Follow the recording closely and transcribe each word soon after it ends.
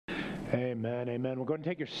Amen, amen. Well, go ahead and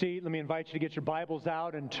take your seat. Let me invite you to get your Bibles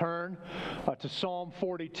out and turn to Psalm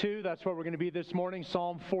 42. That's where we're going to be this morning,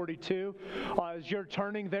 Psalm 42. As you're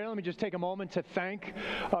turning there, let me just take a moment to thank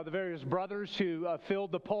the various brothers who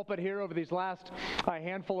filled the pulpit here over these last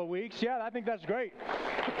handful of weeks. Yeah, I think that's great.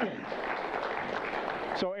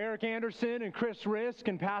 So Eric Anderson and Chris Risk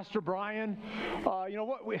and Pastor Brian, you know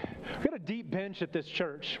what? We got a deep bench at this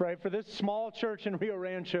church, right? For this small church in Rio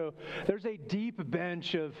Rancho, there's a deep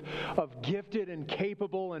bench of gifted and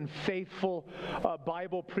capable and faithful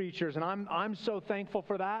Bible preachers, and I'm so thankful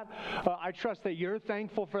for that. I trust that you're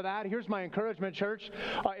thankful for that. Here's my encouragement, church.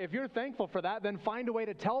 If you're thankful for that, then find a way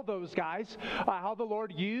to tell those guys how the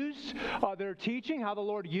Lord used their teaching, how the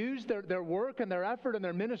Lord used their work and their effort and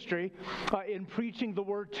their ministry in preaching the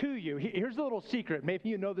word to you. Here's a little secret. Maybe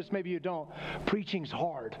you know this, maybe you don't. Preaching's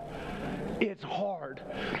hard. It's hard.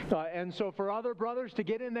 And so for other brothers to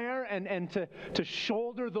get in there and to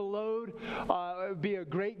shoulder the load would be a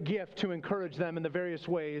great gift to encourage them in the various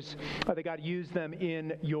ways that God used them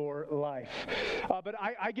in your life. But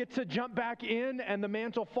I get to jump back in, and the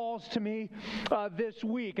mantle falls to me this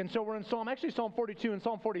week. And so we're in Psalm 42 and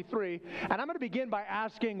Psalm 43. And I'm going to begin by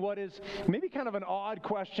asking what is maybe kind of an odd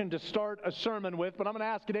question to start a sermon with, but I'm going to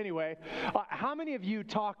ask it anyway. How many of you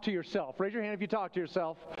talk to yourself? Raise your hand if you talk to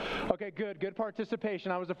yourself. Okay, good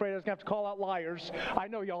participation. I was afraid I was going to have to call out liars. I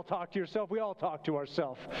know y'all talk to yourself. We all talk to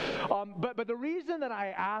ourselves. But the reason that I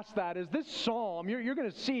ask that is this psalm, you're going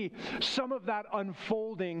to see some of that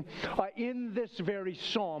unfolding in this very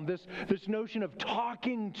psalm, this notion of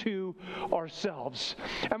talking to ourselves.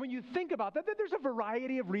 And when you think about that, there's a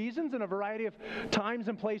variety of reasons and a variety of times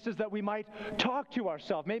and places that we might talk to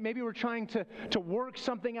ourselves. Maybe we're trying to work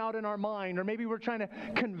something out in our mind, or maybe we're trying to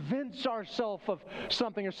convince ourselves of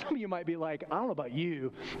something, or some of you might be like, I don't know about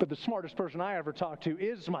you, but the smartest person I ever talk to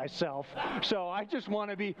is myself. So I just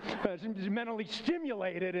want to be mentally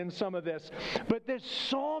stimulated in some of this. But this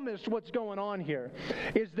psalmist, what's going on here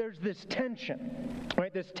is there's this tension,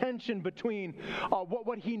 right? This tension between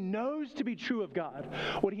what he knows to be true of God,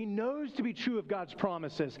 what he knows to be true of God's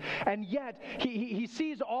promises, and yet he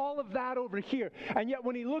sees all of that over here. And yet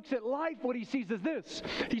when he looks at life, what he sees is this.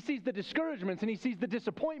 He sees the discouragements, and he sees the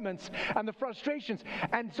disappointments and the frustrations.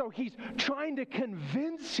 And so he's trying to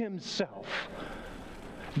convince himself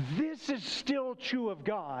this is still true of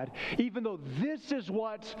God, even though this is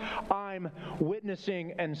what I'm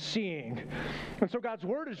witnessing and seeing. And so God's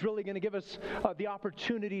Word is really going to give us the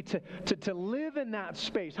opportunity to live in that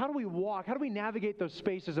space. How do we walk? How do we navigate those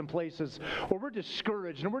spaces and places where we're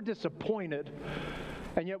discouraged and we're disappointed,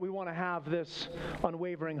 and yet we want to have this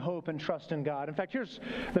unwavering hope and trust in God? In fact, here's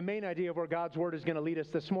the main idea of where God's Word is going to lead us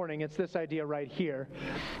this morning. It's this idea right here,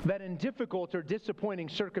 that in difficult or disappointing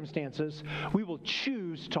circumstances, we will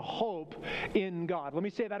choose to hope in God. Let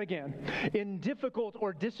me say that again. In difficult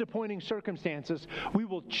or disappointing circumstances, we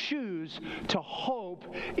will choose to hope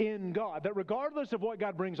in God. That regardless of what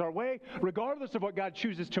God brings our way, regardless of what God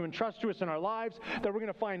chooses to entrust to us in our lives, that we're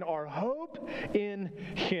going to find our hope in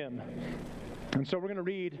Him. And so we're going to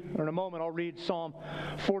read, or in a moment, I'll read Psalm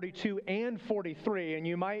 42 and 43. And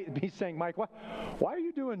you might be saying, Mike, why are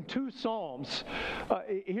you doing two Psalms?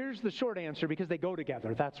 Here's the short answer: because they go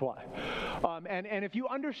together. That's why. And if you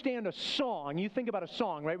understand a song, you think about a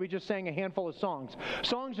song, right? We just sang a handful of songs.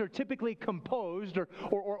 Songs are typically composed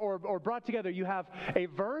or brought together. You have a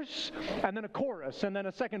verse and then a chorus, and then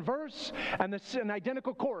a second verse, and an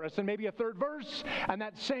identical chorus, and maybe a third verse, and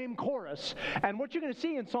that same chorus. And what you're going to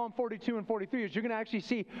see in Psalm 42 and 43 is you're going to actually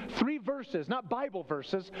see three verses, not Bible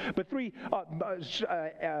verses, but three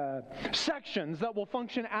sections that will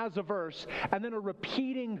function as a verse, and then a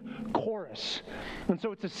repeating chorus. And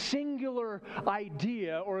so it's a singular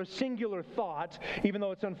idea or a singular thought, even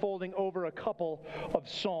though it's unfolding over a couple of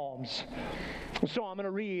psalms. So I'm going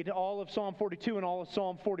to read all of Psalm 42 and all of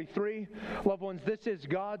Psalm 43. Loved ones, this is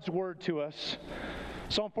God's word to us.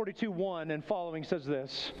 Psalm 42:1 and following says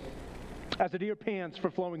this: As a deer pants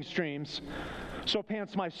for flowing streams, so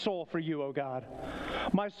pants my soul for you, O God.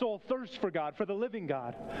 My soul thirsts for God, for the living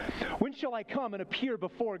God. When shall I come and appear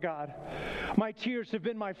before God? My tears have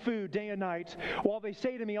been my food day and night, while they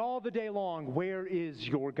say to me all the day long, where is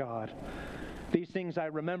your God? These things I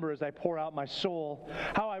remember as I pour out my soul,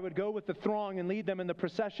 how I would go with the throng and lead them in the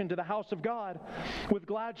procession to the house of God, with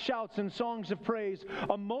glad shouts and songs of praise,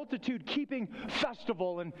 a multitude keeping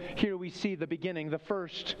festival. And here we see the beginning, the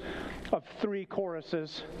first of three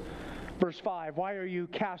choruses. Verse 5, why are you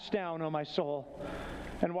cast down, O my soul?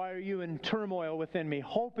 And why are you in turmoil within me?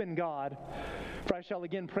 Hope in God, for I shall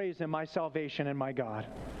again praise Him, my salvation and my God.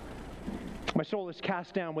 My soul is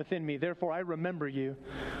cast down within me, therefore I remember you.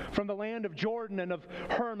 From the land of Jordan and of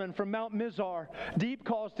Hermon, from Mount Mizar, deep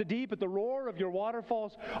calls to deep at the roar of your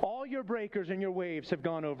waterfalls. All your breakers and your waves have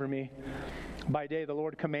gone over me. By day the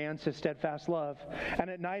Lord commands his steadfast love, and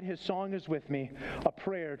at night his song is with me, a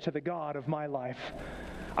prayer to the God of my life.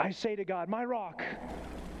 I say to God, my rock,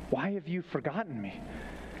 why have you forgotten me?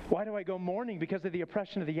 Why do I go mourning because of the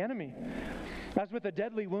oppression of the enemy? As with a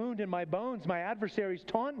deadly wound in my bones, my adversaries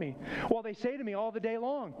taunt me, while they say to me all the day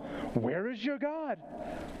long, where is your God?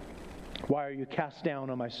 Why are you cast down,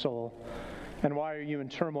 O my soul? And why are you in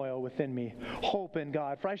turmoil within me? Hope in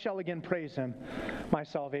God, for I shall again praise him, my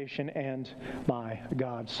salvation and my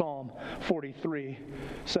God. Psalm 43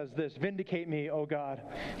 says this, vindicate me, O God,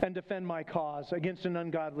 and defend my cause against an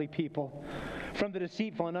ungodly people. From the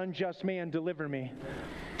deceitful and unjust man deliver me.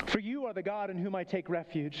 For you are the God in whom I take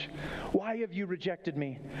refuge. Why have you rejected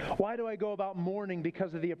me? Why do I go about mourning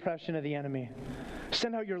because of the oppression of the enemy?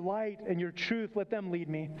 Send out your light and your truth. Let them lead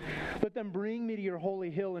me. Let them bring me to your holy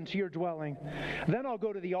hill and to your dwelling. Then I'll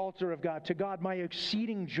go to the altar of God, to God my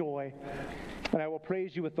exceeding joy. And I will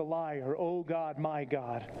praise you with the lyre, O God, my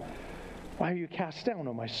God. Why are you cast down,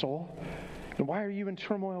 O my soul? And why are you in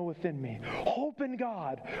turmoil within me? Hope in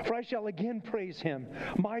God, for I shall again praise him,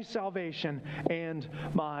 my salvation and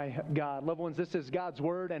my God. Loved ones, this is God's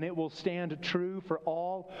word, and it will stand true for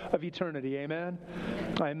all of eternity. Amen?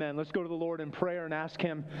 Amen. Let's go to the Lord in prayer and ask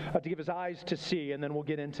him to give his eyes to see, and then we'll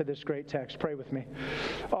get into this great text. Pray with me.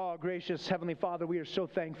 Oh, gracious Heavenly Father, we are so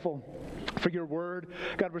thankful for your word.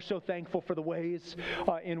 God, we're so thankful for the ways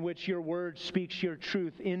in which your word speaks your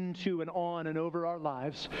truth into and on and over our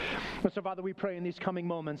lives. And so, Father, we pray in these coming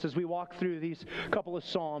moments as we walk through these couple of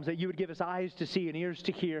Psalms that you would give us eyes to see and ears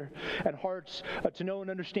to hear and hearts to know and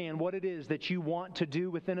understand what it is that you want to do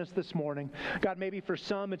within us this morning. God, maybe for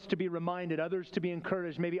some it's to be reminded, others to be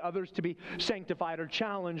encouraged, maybe others to be sanctified or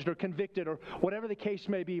challenged or convicted or whatever the case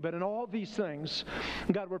may be. But in all these things,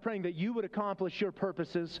 God, we're praying that you would accomplish your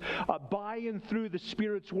purposes by and through the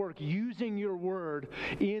Spirit's work, using your word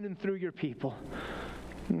in and through your people.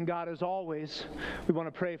 And God, as always, we want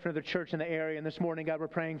to pray for the church in the area. And this morning, God, we're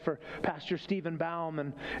praying for Pastor Stephen Baum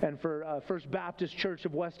and for First Baptist Church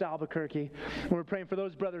of West Albuquerque. And we're praying for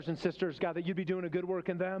those brothers and sisters, God, that you'd be doing a good work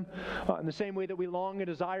in them in the same way that we long and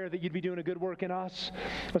desire that you'd be doing a good work in us.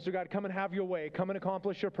 And so, God, come and have your way. Come and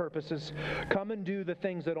accomplish your purposes. Come and do the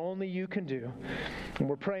things that only you can do. And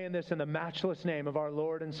we're praying this in the matchless name of our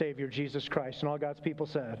Lord and Savior, Jesus Christ. And all God's people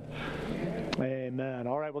said, amen.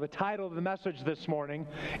 All right, well, the title of the message this morning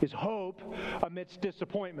is Hope Amidst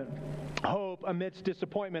Disappointment. Hope amidst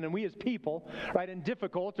disappointment. And we as people, right, in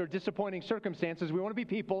difficult or disappointing circumstances, we want to be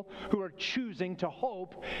people who are choosing to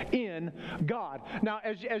hope in God. Now,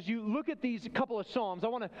 as you look at these couple of Psalms, I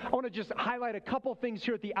want to just highlight a couple things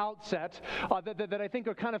here at the outset that I think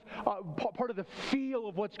are kind of part of the feel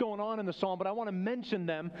of what's going on in the Psalm, but I want to mention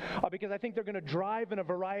them because I think they're going to drive in a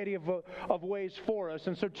variety of ways for us.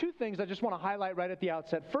 And so two things I just want to highlight right at the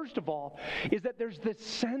outset. First of all, is that there's this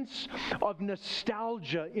sense of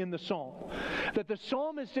nostalgia in the psalm. That the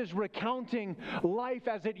psalmist is recounting life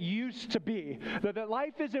as it used to be. That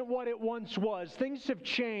life isn't what it once was. Things have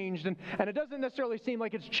changed, and it doesn't necessarily seem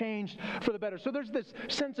like it's changed for the better. So there's this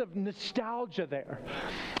sense of nostalgia there.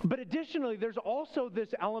 But additionally, there's also this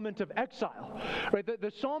element of exile. Right?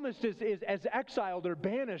 The psalmist is as exiled or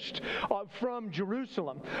banished from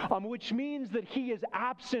Jerusalem, which means that he is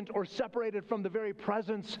absent or separated from the very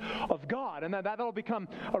presence of God. And that'll become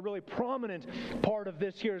a really prominent part of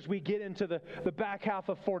this here as we get into the back half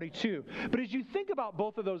of 42. But as you think about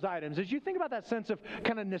both of those items, as you think about that sense of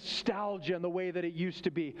kind of nostalgia and the way that it used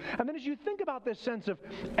to be, and then as you think about this sense of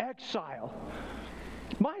exile,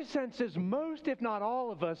 my sense is most, if not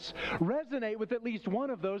all of us, resonate with at least one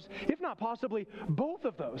of those, if not possibly both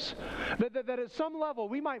of those. That at some level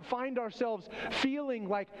we might find ourselves feeling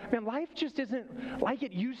like, man, life just isn't like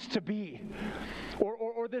it used to be.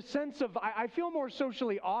 Or this sense of, I feel more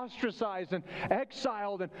socially ostracized and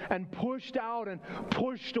exiled and pushed out and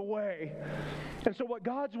pushed away. And so what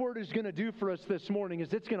God's Word is going to do for us this morning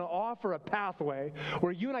is it's going to offer a pathway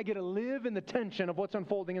where you and I get to live in the tension of what's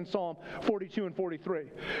unfolding in Psalm 42 and 43.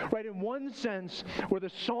 Right? In one sense, where the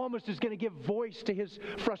psalmist is going to give voice to his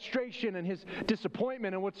frustration and his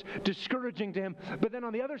disappointment and what's discouraging to him. But then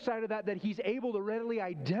on the other side of that he's able to readily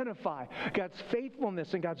identify God's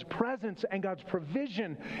faithfulness and God's presence and God's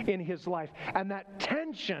provision in his life and that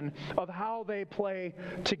tension of how they play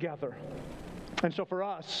together. And so for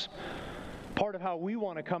us, Part of how we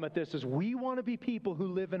want to come at this is we want to be people who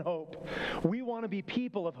live in hope. We want to be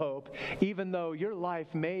people of hope, even though your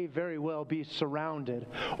life may very well be surrounded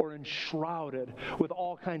or enshrouded with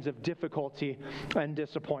all kinds of difficulty and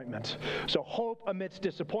disappointment. So hope amidst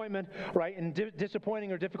disappointment, right? In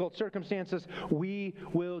disappointing or difficult circumstances, we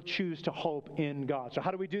will choose to hope in God. So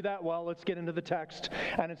how do we do that? Well, let's get into the text,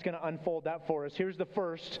 and it's going to unfold that for us. Here's the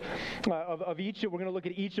first of each. We're going to look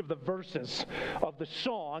at each of the verses of the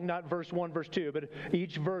song, not verse 1, verse 2, but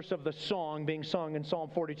each verse of the song being sung in Psalm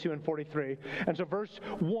 42 and 43. And so verse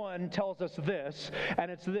 1 tells us this,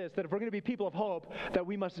 and it's this, that if we're going to be people of hope, that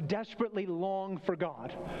we must desperately long for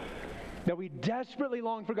God. That we desperately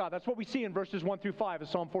long for God. That's what we see in verses 1 through 5 of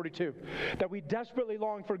Psalm 42. That we desperately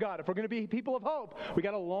long for God. If we're going to be people of hope, we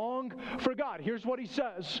got to long for God. Here's what he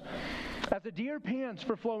says. As a deer pants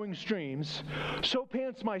for flowing streams, so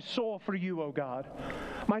pants my soul for you, O God.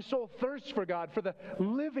 My soul thirsts for God, for the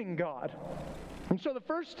living God. And so the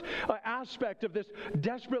first aspect of this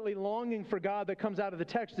desperately longing for God that comes out of the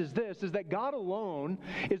text is this, is that God alone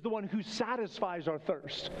is the one who satisfies our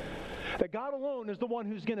thirst. That God alone is the one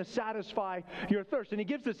who's going to satisfy your thirst. And he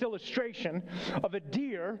gives this illustration of a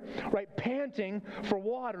deer, right, panting for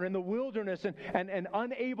water in the wilderness and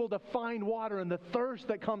unable to find water and the thirst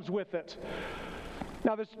that comes with it.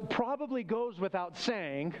 Now, this probably goes without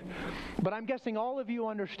saying, but I'm guessing all of you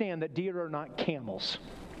understand that deer are not camels.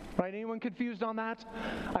 Right? Anyone confused on that?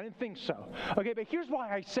 I didn't think so. Okay, but here's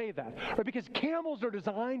why I say that. Right? Because camels are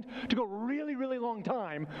designed to go really, really long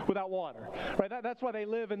time without water. Right? That's why they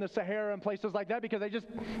live in the Sahara and places like that, because they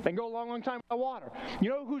can go a long, long time without water. You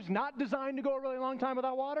know who's not designed to go a really long time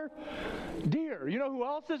without water? Deer. You know who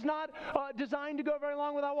else is not designed to go very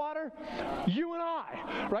long without water? You and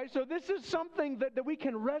I. Right? So this is something that we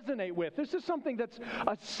can resonate with. This is something that's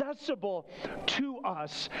accessible to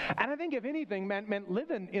us. And I think if anything, man,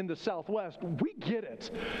 living in the Southwest, we get it.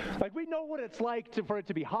 Like, we know what it's like for it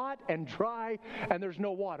to be hot and dry and there's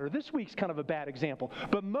no water. This week's kind of a bad example,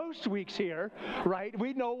 but most weeks here, right,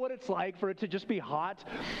 we know what it's like for it to just be hot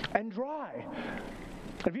and dry.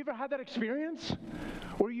 Have you ever had that experience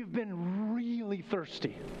where you've been really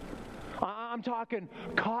thirsty? I'm talking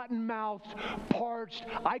cotton-mouthed, parched.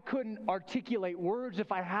 I couldn't articulate words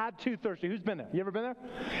if I had to thirsty. Who's been there? You ever been there?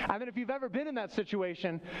 And then if you've ever been in that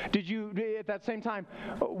situation, did you, at that same time,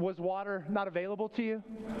 was water not available to you?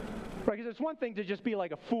 Right, because it's one thing to just be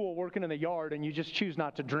like a fool working in the yard and you just choose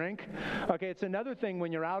not to drink. Okay, it's another thing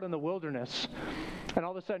when you're out in the wilderness and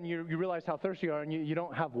all of a sudden you realize how thirsty you are and you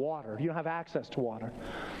don't have water. You don't have access to water.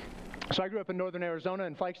 So I grew up in northern Arizona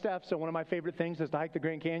in Flagstaff, so one of my favorite things is to hike the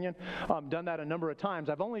Grand Canyon. Done that a number of times.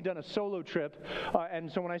 I've only done a solo trip,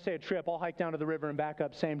 and so when I say a trip, I'll hike down to the river and back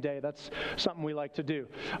up same day. That's something we like to do.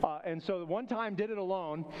 And so one time did it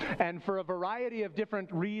alone, and for a variety of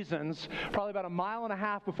different reasons, probably about 1.5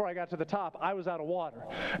 miles before I got to the top, I was out of water.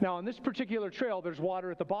 Now on this particular trail, there's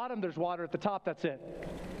water at the bottom, there's water at the top, that's it.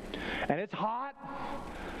 And it's hot,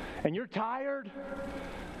 and you're tired,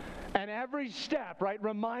 and every step, right,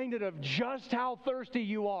 reminded of just how thirsty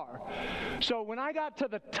you are. So when I got to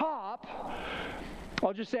the top,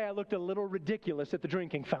 I'll just say I looked a little ridiculous at the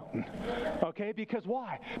drinking fountain. Okay, because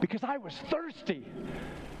why? Because I was thirsty.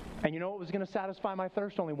 And you know what was going to satisfy my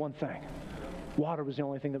thirst? Only one thing. Water was the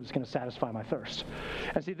only thing that was going to satisfy my thirst.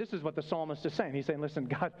 And see, this is what the psalmist is saying. He's saying, listen,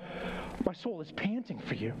 God, my soul is panting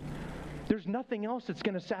for you. There's nothing else that's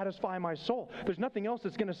going to satisfy my soul. There's nothing else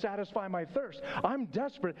that's going to satisfy my thirst. I'm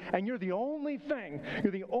desperate, and you're the only thing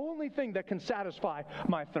that can satisfy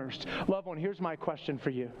my thirst. Loved one, here's my question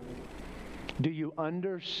for you. Do you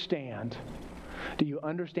understand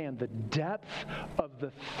the depth of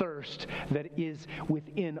the thirst that is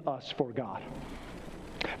within us for God?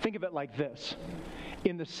 Think of it like this.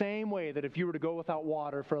 In the same way that if you were to go without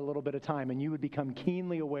water for a little bit of time and you would become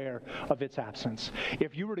keenly aware of its absence,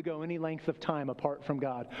 if you were to go any length of time apart from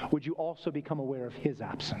God, would you also become aware of His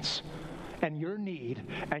absence and your need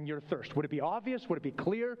and your thirst? Would it be obvious? Would it be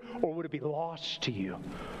clear? Or would it be lost to you?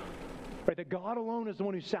 Right? That God alone is the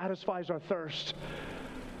one who satisfies our thirst.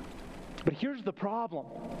 But here's the problem.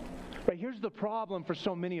 Right, here's the problem for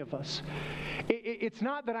so many of us. It's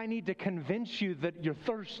not that I need to convince you that you're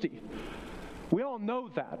thirsty. We all know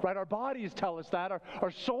that, right? Our bodies tell us that. Our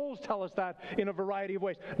souls tell us that in a variety of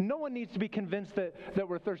ways. No one needs to be convinced that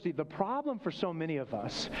we're thirsty. The problem for so many of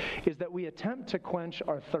us is that we attempt to quench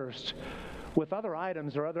our thirst with other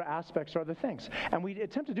items or other aspects or other things. And we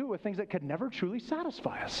attempt to do it with things that could never truly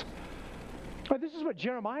satisfy us. Right, this is what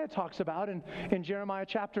Jeremiah talks about in Jeremiah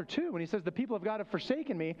chapter 2 when he says, the people of God have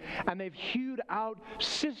forsaken me and they've hewed out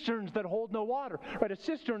cisterns that hold no water. Right, a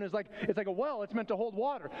cistern is like a well. It's meant to hold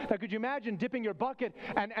water. Now, could you imagine dipping your bucket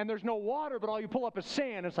and there's no water, but all you pull up is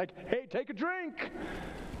sand? It's like, hey, take a drink.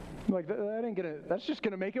 Like, that's just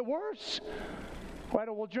going to make it worse. Right,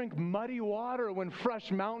 we'll drink muddy water when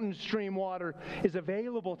fresh mountain stream water is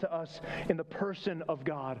available to us in the person of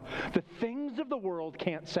God. The things of the world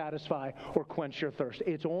can't satisfy or quench your thirst.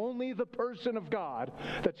 It's only the person of God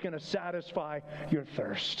that's going to satisfy your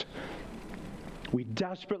thirst. We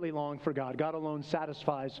desperately long for God. God alone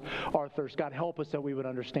satisfies our thirst. God, help us that we would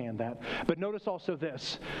understand that. But notice also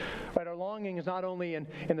this, right? Our longing is not only in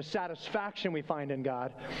the satisfaction we find in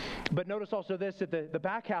God, but notice also this at the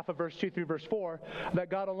back half of verse 2 through verse 4, that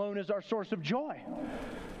God alone is our source of joy.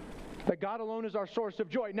 That God alone is our source of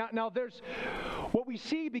joy. Now there's what we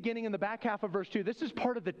see beginning in the back half of verse 2. This is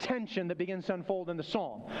part of the tension that begins to unfold in the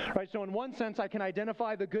psalm. Right? So in one sense, I can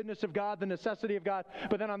identify the goodness of God, the necessity of God.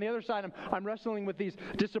 But then on the other side, I'm wrestling with these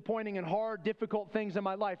disappointing and hard, difficult things in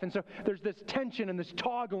my life. And so there's this tension and this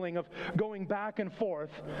toggling of going back and forth.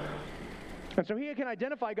 And so he can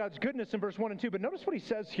identify God's goodness in verse 1 and 2. But notice what he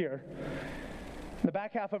says here in the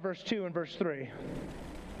back half of verse 2 and verse 3.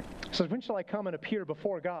 It says, when shall I come and appear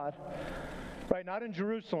before God? Right, not in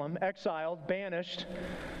Jerusalem, exiled, banished.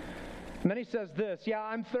 And then he says this, yeah,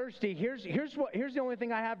 I'm thirsty. Here's the only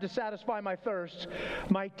thing I have to satisfy my thirst.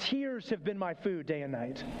 My tears have been my food day and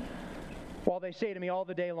night. While they say to me all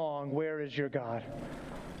the day long, where is your God?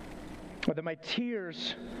 Or that my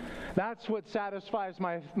tears, that's what satisfies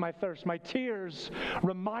my thirst. My tears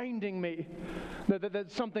reminding me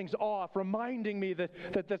that something's off, reminding me that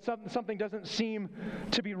something doesn't seem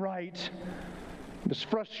to be right. This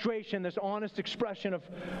frustration, this honest expression of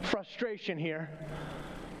frustration here.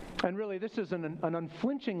 And really, this is an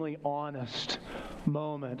unflinchingly honest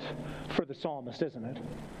moment for the psalmist, isn't it?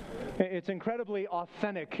 It's incredibly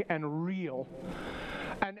authentic and real.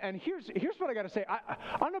 And here's what I got to say. I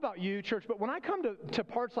don't know about you, church, but when I come to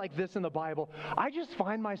parts like this in the Bible, I just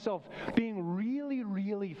find myself being really,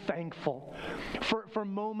 really thankful for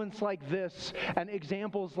moments like this and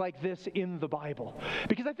examples like this in the Bible.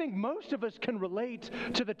 Because I think most of us can relate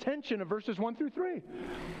to the tension of verses 1 through 3.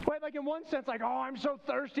 Right? Like in one sense, like, oh, I'm so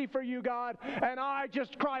thirsty for you, God, and I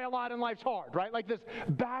just cry a lot and life's hard, right? Like this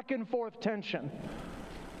back and forth tension.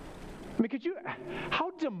 I mean,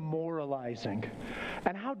 how demoralizing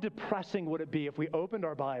and how depressing would it be if we opened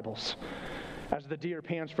our Bibles as the deer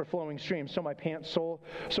pants for flowing streams? So my soul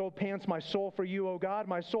pants my soul for you, O God.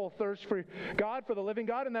 My soul thirsts for God, for the living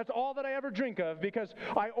God, and that's all that I ever drink of, because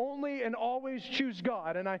I only and always choose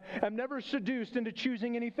God, and I am never seduced into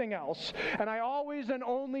choosing anything else. And I always and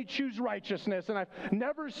only choose righteousness, and I've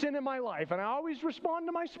never sinned in my life, and I always respond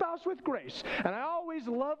to my spouse with grace, and I always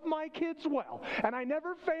love my kids well, and I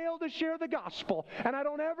never fail to share the gospel, and I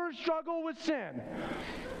don't ever struggle with sin.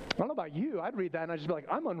 I don't know about you. I'd read that and I'd just be like,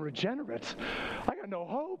 I'm unregenerate. I got no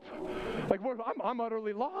hope. Like, I'm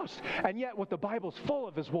utterly lost. And yet what the Bible's full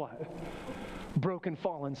of is what? Broken,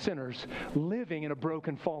 fallen sinners living in a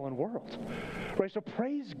broken, fallen world. Right? So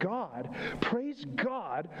praise God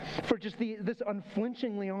for just this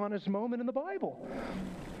unflinchingly honest moment in the Bible.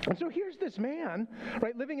 And so here's this man,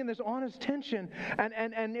 right, living in this honest tension,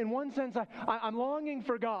 and in one sense, I'm longing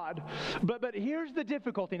for God, but here's the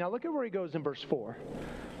difficulty. Now look at where he goes in verse 4.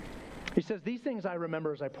 He says, these things I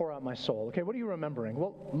remember as I pour out my soul. Okay, what are you remembering?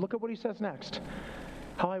 Well, look at what he says next.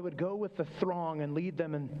 How I would go with the throng and lead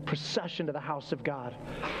them in procession to the house of God,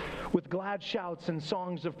 with glad shouts and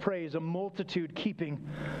songs of praise, a multitude keeping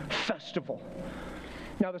festival.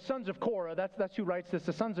 Now, the sons of Korah, that's who writes this.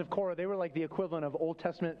 The sons of Korah, they were like the equivalent of Old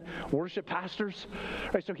Testament worship pastors.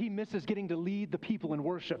 Right? So he misses getting to lead the people in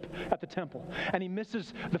worship at the temple. And he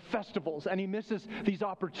misses the festivals. And he misses these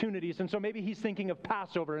opportunities. And so maybe he's thinking of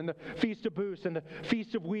Passover and the Feast of Booths and the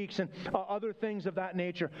Feast of Weeks and other things of that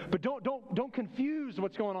nature. But don't confuse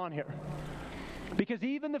what's going on here. Because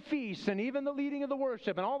even the feasts and even the leading of the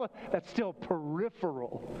worship and all that's still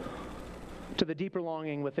peripheral to the deeper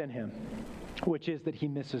longing within him, which is that he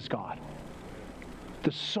misses God.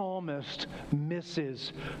 The psalmist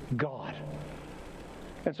misses God.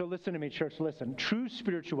 And so listen to me, church, listen. True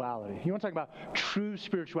spirituality. You want to talk about true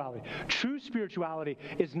spirituality? True spirituality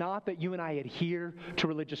is not that you and I adhere to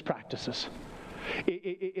religious practices.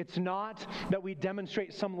 It's not that we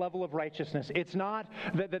demonstrate some level of righteousness. It's not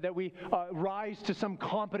that we rise to some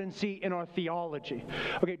competency in our theology.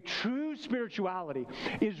 Okay, true spirituality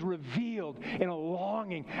is revealed in a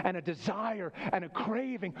longing and a desire and a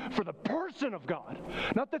craving for the person of God.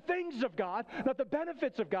 Not the things of God, not the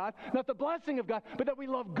benefits of God, not the blessing of God, but that we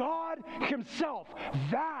love God Himself.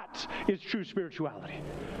 That is true spirituality.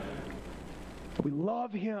 We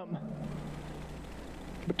love Him.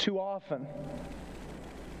 But too often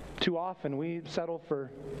we settle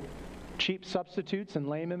for cheap substitutes and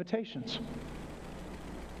lame imitations.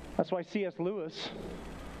 That's why C.S. Lewis,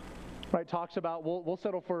 right, talks about we'll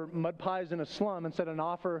settle for mud pies in a slum instead of an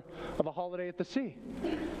offer of a holiday at the sea,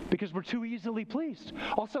 because we're too easily pleased.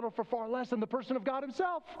 I'll settle for far less than the person of God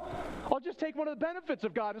Himself. I'll just take one of the benefits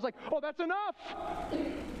of God. It's like, oh, that's enough.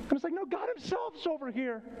 And it's like, no, God Himself's over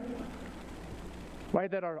here. Right,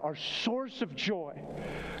 that our source of joy,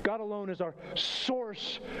 God alone is our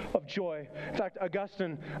source of joy. In fact,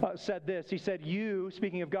 Augustine said this. He said, you,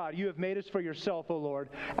 speaking of God, you have made us for yourself, O Lord,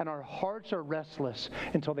 and our hearts are restless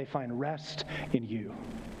until they find rest in you.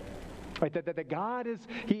 Right, that God is,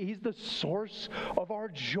 He's the source of our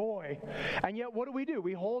joy. And yet what do?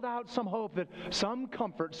 We hold out some hope that some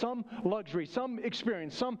comfort, some luxury, some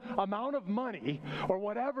experience, some amount of money, or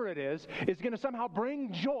whatever it is going to somehow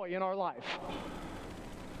bring joy in our life.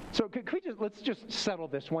 So let's just settle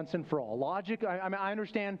this once and for all. Logic, I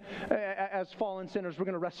understand as fallen sinners, we're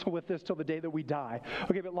going to wrestle with this till the day that we die.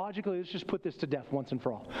 Okay, but logically, let's just put this to death once and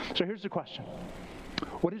for all. So here's the question.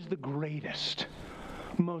 What is the greatest,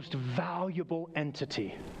 most valuable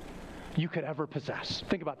entity you could ever possess?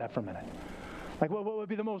 Think about that for a minute. Like, what would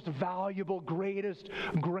be the most valuable, greatest,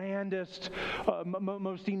 grandest,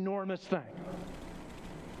 most enormous thing?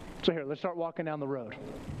 So here, let's start walking down the road.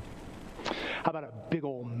 How about a big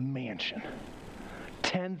old mansion?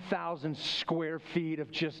 10,000 square feet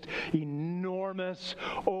of just enormous,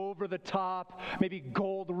 over-the-top, maybe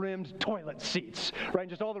gold-rimmed toilet seats, right? And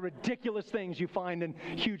just all the ridiculous things you find in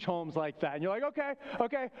huge homes like that. And you're like,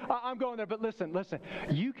 okay, I'm going there. But listen,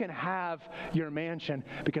 you can have your mansion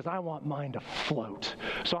because I want mine to float.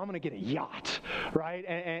 So I'm going to get a yacht, right?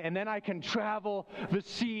 And then I can travel the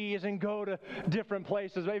seas and go to different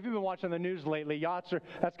places. If you've been watching the news lately, yachts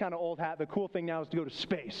that's kind of old hat. The cool thing now is to go to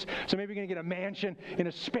space. So maybe you're going to get a mansion in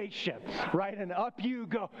a spaceship, right? And up you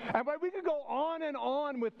go. And we could go on and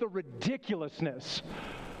on with the ridiculousness.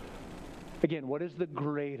 Again, what is the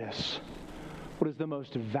greatest? What is the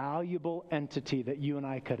most valuable entity that you and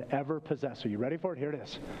I could ever possess? Are you ready for it? Here it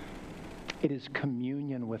is. It is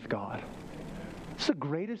communion with God. It's the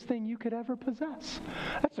greatest thing you could ever possess.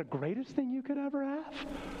 That's the greatest thing you could ever have.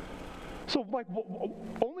 So,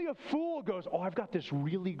 only a fool goes, oh, I've got this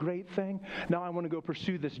really great thing. Now I want to go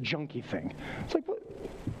pursue this junky thing. It's like, what?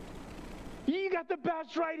 You got the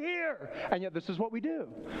best right here. And yet this is what we do,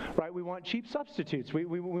 right? We want cheap substitutes. We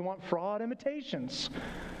want fraud imitations.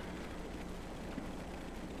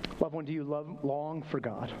 Loved one, do you long for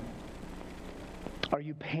God? Are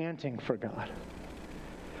you panting for God?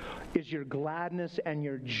 Is your gladness and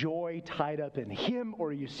your joy tied up in Him, or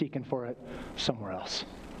are you seeking for it somewhere else?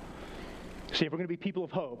 See, if we're going to be people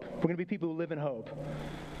of hope, if we're going to be people who live in hope,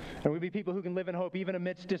 and we'll be people who can live in hope even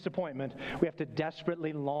amidst disappointment, we have to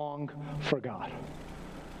desperately long for God.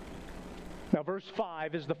 Now, verse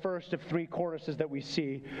 5 is the first of three choruses that we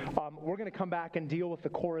see. We're going to come back and deal with the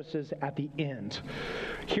choruses at the end.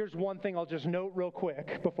 Here's one thing I'll just note real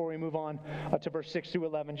quick before we move on to verse 6 through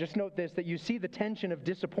 11. Just note this, that you see the tension of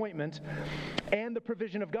disappointment and the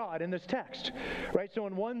provision of God in this text. Right? So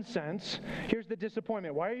in one sense, here's the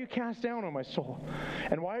disappointment. Why are you cast down, O my soul?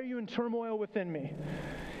 And why are you in turmoil within me?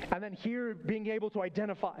 And then here, being able to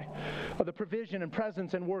identify the provision and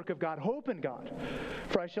presence and work of God. Hope in God.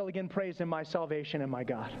 For I shall again praise Him, my salvation and my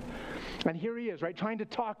God. And here he is, right, trying to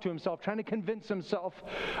talk to himself, trying to convince himself,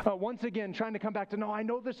 once again, trying to come back to, no, I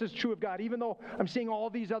know this is true of God, even though I'm seeing all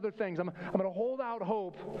these other things. I'm going to hold out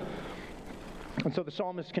hope. And so the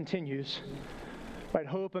psalmist continues. Right,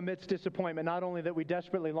 hope amidst disappointment. Not only that we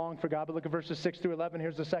desperately long for God, but look at verses 6 through 11.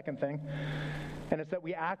 Here's the second thing. And it's that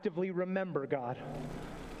we actively remember God.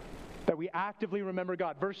 That we actively remember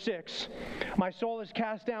God. Verse 6, my soul is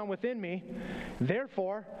cast down within me,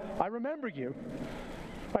 therefore I remember you.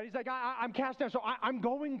 Right, he's like, I'm cast down, so I'm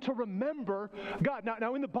going to remember God.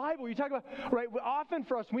 Now, in the Bible, you talk about, right, often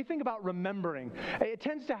for us, when we think about remembering, it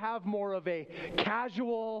tends to have more of a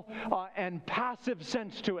casual and passive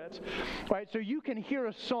sense to it. Right, so you can hear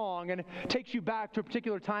a song, and it takes you back to a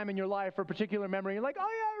particular time in your life or a particular memory. You're like, oh, yeah,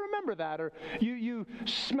 I remember that. Or you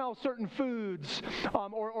smell certain foods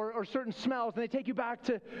or certain smells, and they take you back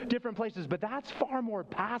to different places. But that's far more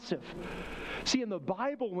passive. See, in the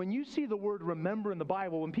Bible, when you see the word remember in the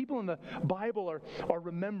Bible, when people in the Bible are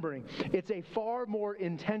remembering, it's a far more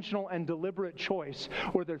intentional and deliberate choice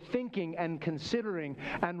where they're thinking and considering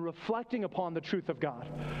and reflecting upon the truth of God.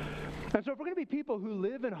 And so if we're going to be people who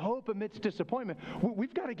live in hope amidst disappointment,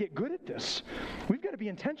 we've got to get good at this. We've got to be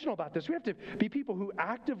intentional about this. We have to be people who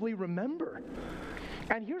actively remember.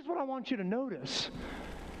 And here's what I want you to notice.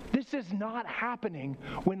 This is not happening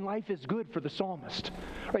when life is good for the psalmist.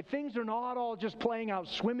 Right? Things are not all just playing out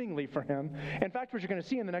swimmingly for him. In fact, what you're going to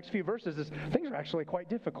see in the next few verses is things are actually quite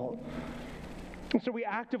difficult. And so we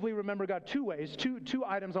actively remember God two ways, two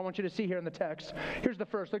items I want you to see here in the text. Here's the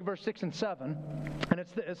first. Look at verse 6 and 7. And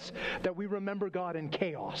it's this, that we remember God in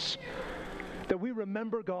chaos. That we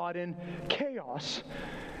remember God in chaos.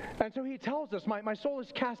 And so he tells us, my soul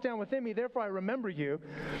is cast down within me, therefore I remember you.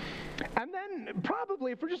 And then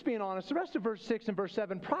probably, if we're just being honest, the rest of verse 6 and verse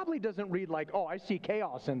 7 probably doesn't read like, oh, I see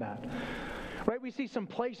chaos in that. Right? We see some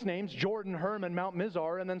place names, Jordan, Hermon, Mount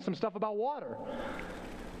Mizar, and then some stuff about water.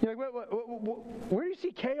 You're like, where do you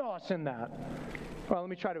see chaos in that? Well, let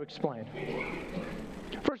me try to explain.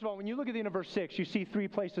 First of all, when you look at the end of verse 6, you see three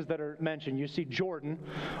places that are mentioned. You see Jordan,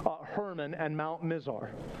 Hermon, and Mount Mizar.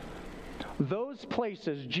 Those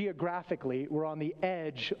places geographically were on the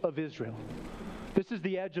edge of Israel. This is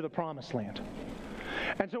the edge of the promised land.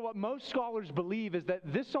 And so what most scholars believe is that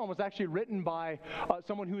this psalm was actually written by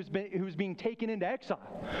someone who was being taken into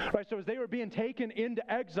exile. Right? So as they were being taken into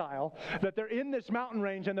exile, that they're in this mountain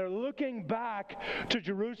range and they're looking back to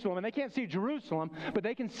Jerusalem. And they can't see Jerusalem, but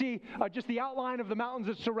they can see just the outline of the mountains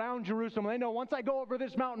that surround Jerusalem. And they know once I go over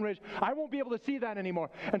this mountain ridge, I won't be able to see that anymore.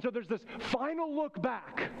 And so there's this final look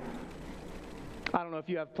back. I don't know if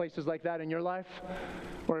you have places like that in your life,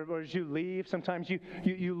 or as you leave, sometimes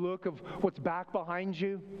you look of what's back behind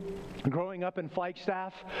you. Growing up in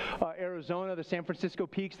Flagstaff, Arizona, the San Francisco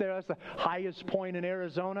Peaks there, that's the highest point in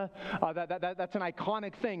Arizona. That's an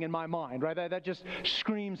iconic thing in my mind, right? That just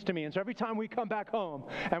screams to me. And so every time we come back home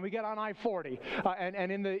and we get on I-40,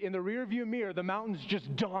 and in the rear view mirror, the mountains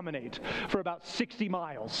just dominate for about 60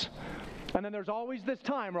 miles. And then there's always this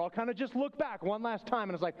time where I'll kind of just look back one last time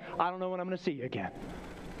and it's like, I don't know when I'm going to see you again.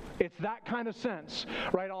 It's that kind of sense,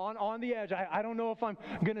 right, on the edge. I don't know if I'm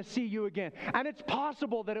going to see you again. And it's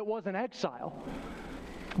possible that it was an exile.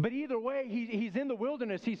 But either way, he's in the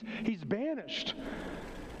wilderness. He's banished.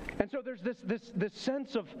 And so there's this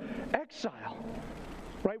sense of exile.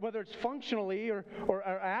 Right, whether it's functionally or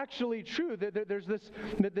actually true, there's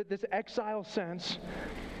this exile sense.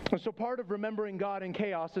 And so part of remembering God in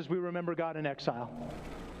chaos is we remember God in exile.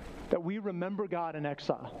 That we remember God in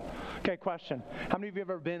exile. Okay, question. How many of you have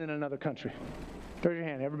ever been in another country? Raise your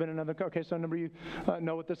hand. Ever been in another country? Okay, so a number of you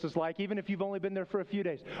know what this is like, even if you've only been there for a few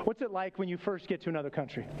days. What's it like when you first get to another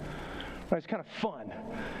country? Right, it's kind of fun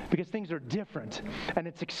because things are different and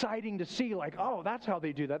it's exciting to see like, oh, that's how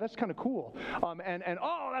they do that. That's kind of cool. And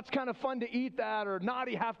oh, that's kind of fun to eat that or not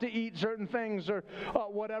have to eat certain things or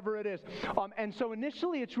whatever it is. And so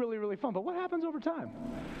initially it's really, really fun. But what happens over time?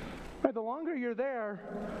 Right, the longer you're there,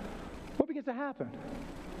 what begins to happen?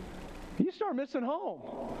 You start missing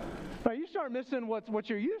home. Right? You start missing what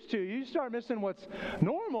you're used to. You start missing what's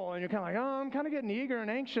normal, and you're kind of like, oh, I'm kind of getting eager and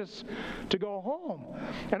anxious to go home.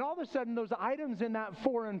 And all of a sudden, those items in that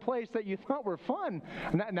foreign place that you thought were fun,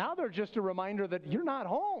 now they're just a reminder that you're not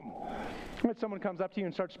home. Right? Someone comes up to you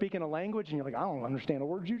and starts speaking a language, and you're like, I don't understand a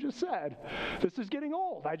word you just said. This is getting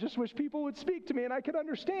old. I just wish people would speak to me and I could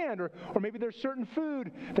understand. Or maybe there's certain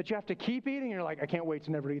food that you have to keep eating, and you're like, I can't wait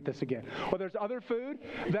to never eat this again. Or there's other food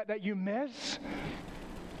that you miss.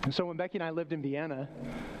 And so when Becky and I lived in Vienna,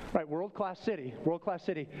 right, world-class city,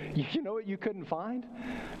 you know what you couldn't find?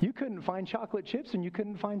 You couldn't find chocolate chips and you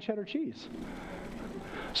couldn't find cheddar cheese.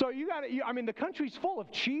 So the country's full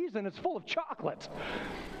of cheese and it's full of chocolate.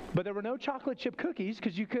 But there were no chocolate chip cookies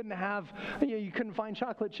because you couldn't find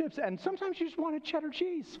chocolate chips. And sometimes you just wanted cheddar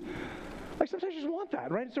cheese. Like sometimes you just want that,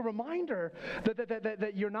 right? It's a reminder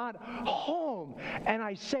that you're not home. And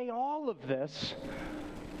I say all of this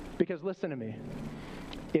because listen to me.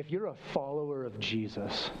 If you're a follower of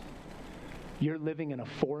Jesus, you're living in a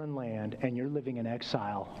foreign land and you're living in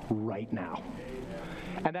exile right now.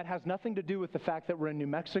 And that has nothing to do with the fact that we're in New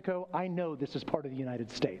Mexico. I know this is part of the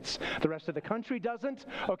United States. The rest of the country doesn't,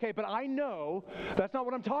 okay? But I know that's not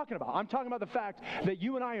what I'm talking about. I'm talking about the fact that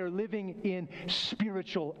you and I are living in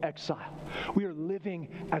spiritual exile. We are living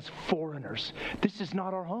as foreigners. This is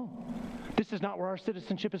not our home. This is not where our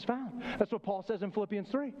citizenship is found. That's what Paul says in Philippians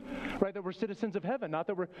 3, right? That we're citizens of heaven, not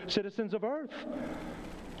that we're citizens of earth.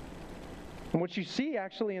 And what you see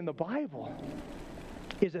actually in the Bible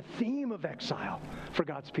is a theme of exile for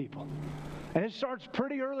God's people. And it starts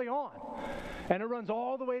pretty early on, and it runs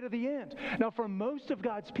all the way to the end. Now, for most of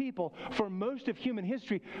God's people, for most of human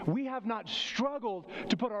history, we have not struggled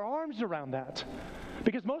to put our arms around that.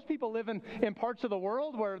 Because most people live in parts of the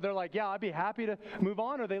world where they're like, yeah, I'd be happy to move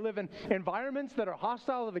on, or they live in environments that are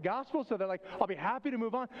hostile to the gospel, so they're like, I'll be happy to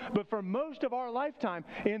move on. But for most of our lifetime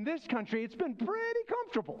in this country, it's been pretty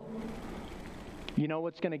comfortable. You know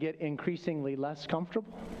what's going to get increasingly less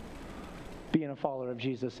comfortable? Being a follower of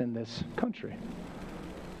Jesus in this country.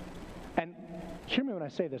 And hear me when I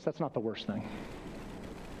say this, that's not the worst thing.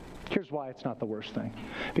 Here's why it's not the worst thing.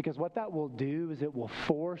 Because what that will do is it will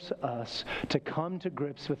force us to come to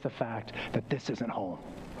grips with the fact that this isn't home.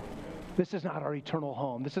 This is not our eternal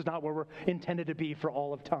home. This is not where we're intended to be for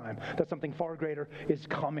all of time. That something far greater is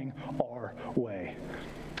coming our way.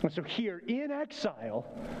 And so here in exile,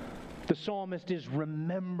 the psalmist is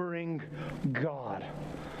remembering God.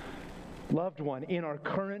 Loved one, in our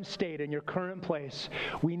current state, in your current place,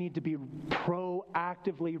 we need to be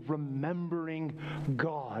proactively remembering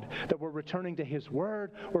God. That we're returning to His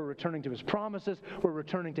Word, we're returning to His promises, we're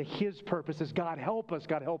returning to His purposes. God help us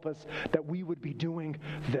that we would be doing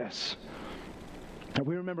this. That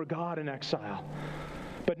we remember God in exile.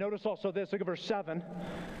 But notice also this, look at verse 7,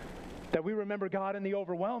 that we remember God in the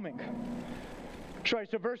overwhelming. Sorry,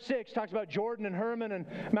 so verse 6 talks about Jordan and Hermon and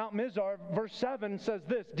Mount Mizar. Verse 7 says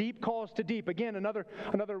this, deep calls to deep. Again, another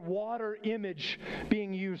water image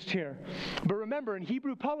being used here. But remember, in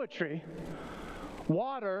Hebrew poetry,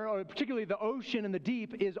 water, or particularly the ocean and the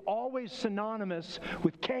deep, is always synonymous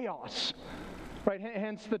with chaos. Right?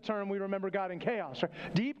 Hence the term, we remember God in chaos. Right?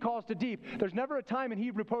 Deep calls to deep. There's never a time in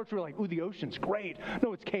Hebrew poetry where like, ooh, the ocean's great.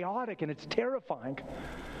 No, it's chaotic and it's terrifying.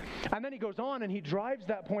 And then he goes on and he drives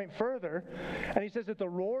that point further, and he says that the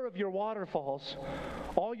roar of your waterfalls,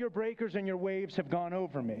 all your breakers and your waves have gone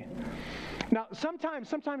over me. Now,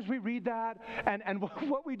 sometimes we read that, and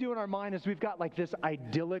what we do in our mind is we've got like this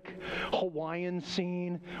idyllic Hawaiian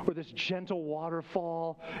scene where this gentle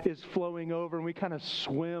waterfall is flowing over, and we kind of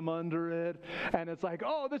swim under it, and it's like,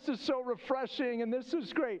 oh, this is so refreshing, and this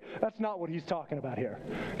is great. That's not what he's talking about here,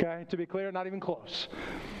 okay? To be clear, not even close.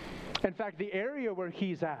 In fact, the area where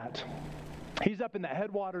he's at, he's up in the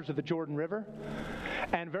headwaters of the Jordan River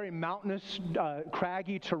and very mountainous,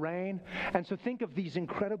 craggy terrain. And so think of these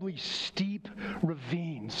incredibly steep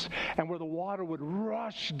ravines and where the water would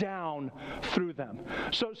rush down through them.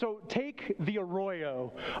 So take the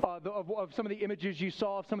arroyo of some of the images you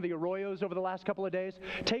saw of some of the arroyos over the last couple of days.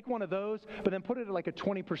 Take one of those, but then put it at like a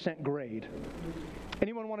 20% grade.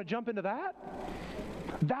 Anyone want to jump into that?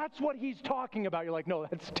 That's what he's talking about. You're like, no,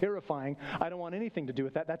 that's terrifying. I don't want anything to do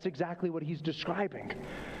with that. That's exactly what he's describing.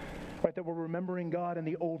 Right? That we're remembering God in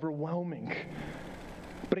the overwhelming.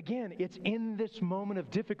 But again, it's in this moment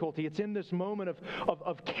of difficulty, it's in this moment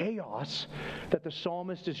of chaos that the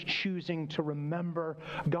psalmist is choosing to remember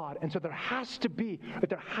God. And so there has to be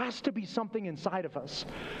something inside of us.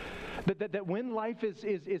 That when life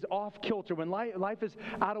is off kilter, when life is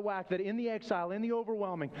out of whack, that in the exile, in the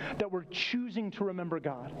overwhelming, that we're choosing to remember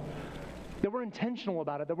God. That we're intentional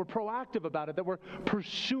about it, that we're proactive about it, that we're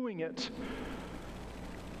pursuing it.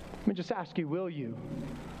 Let me just ask you, will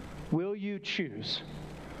you choose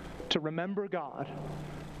to remember God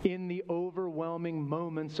in the overwhelming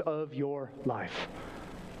moments of your life?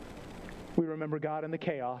 We remember God in the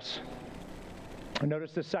chaos. And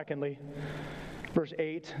notice this secondly. Verse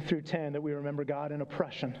 8 through 10, that we remember God in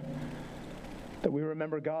oppression. That we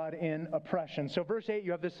remember God in oppression. So verse 8,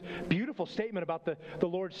 you have this beautiful statement about the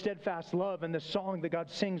Lord's steadfast love and this song that God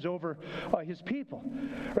sings over His people.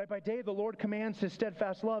 Right? By day the Lord commands His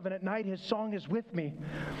steadfast love, and at night His song is with me.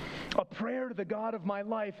 A prayer to the God of my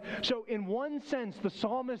life. So in one sense, the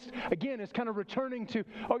psalmist, again, is kind of returning to,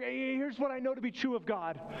 okay, here's what I know to be true of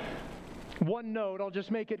God. One note, I'll just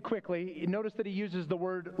make it quickly. Notice that he uses the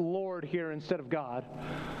word Lord here instead of God.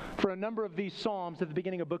 For a number of these Psalms, at the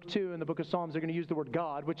beginning of Book 2 and the book of Psalms, they're going to use the word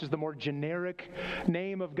God, which is the more generic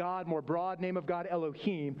name of God, more broad name of God,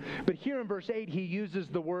 Elohim. But here in verse 8, he uses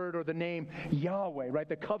the word or the name Yahweh, right?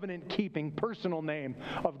 The covenant-keeping, personal name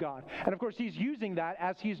of God. And of course, he's using that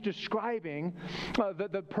as he's describing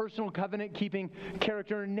the personal covenant-keeping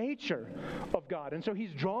character and nature of God. And so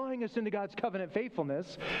he's drawing us into God's covenant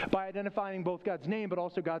faithfulness by identifying both God's name but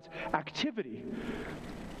also God's activity.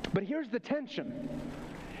 But here's the tension.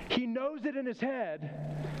 He knows it in his head,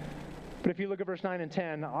 but if you look at verse 9 and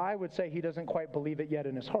 10, I would say he doesn't quite believe it yet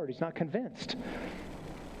in his heart. He's not convinced.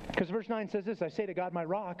 Because verse 9 says this, I say to God, my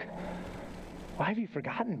rock, why have you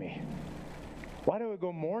forgotten me? Why do I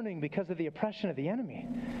go mourning because of the oppression of the enemy?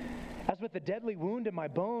 As with a deadly wound in my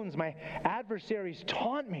bones, my adversaries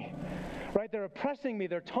taunt me. Right? They're oppressing me,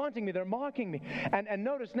 they're taunting me, they're mocking me. And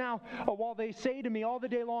notice now, while they say to me all the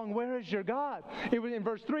day long, where is your God? It was in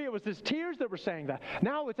verse 3, it was his tears that were saying that.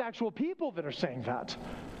 Now it's actual people that are saying that.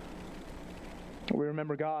 We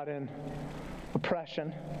remember God in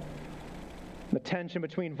oppression, the tension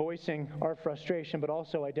between voicing our frustration, but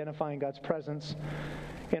also identifying God's presence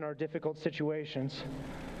in our difficult situations.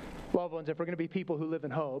 Loved ones, if we're going to be people who live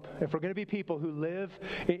in hope, if we're going to be people who live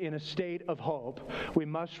in a state of hope, we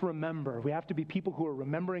must remember, we have to be people who are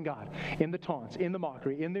remembering God in the taunts, in the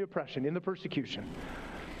mockery, in the oppression, in the persecution.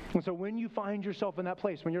 And so when you find yourself in that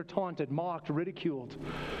place, when you're taunted, mocked, ridiculed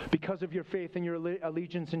because of your faith and your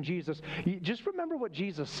allegiance in Jesus, you just remember what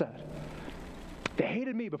Jesus said. They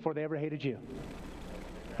hated me before they ever hated you.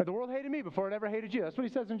 The world hated me before it ever hated you. That's what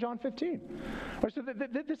he says in John 15. So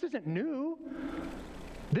this isn't new.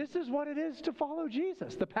 This is what it is to follow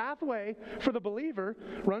Jesus. The pathway for the believer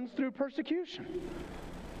runs through persecution.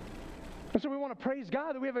 And so we want to praise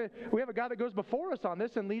God that we have a God that goes before us on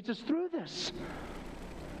this and leads us through this.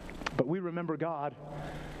 But we remember God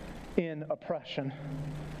in oppression.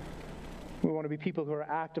 We want to be people who are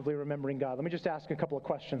actively remembering God. Let me just ask a couple of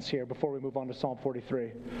questions here before we move on to Psalm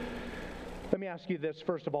 43. Let me ask you this,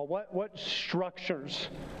 first of all. What structures,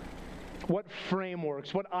 what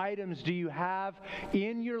frameworks, what items do you have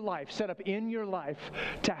in your life, set up in your life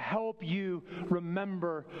to help you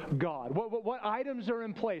remember God? What items are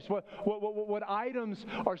in place? What items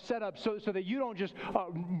are set up so that you don't just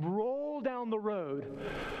roll down the road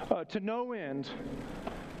to no end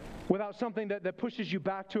without something that pushes you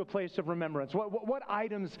back to a place of remembrance? What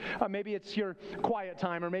items, maybe it's your quiet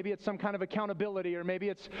time, or maybe it's some kind of accountability, or maybe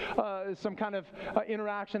it's some kind of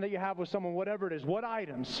interaction that you have with someone, whatever it is, what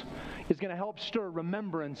items is going to help stir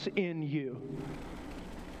remembrance in you?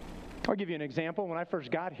 I'll give you an example. When I first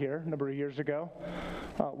got here a number of years ago,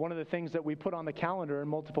 one of the things that we put on the calendar in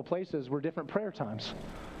multiple places were different prayer times.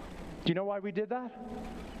 Do you know why we did that?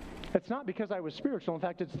 It's not because I was spiritual. In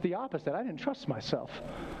fact, it's the opposite. I didn't trust myself.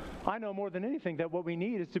 I know more than anything that what we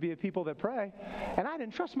need is to be a people that pray. And I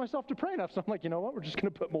didn't trust myself to pray enough. So I'm like, you know what? We're just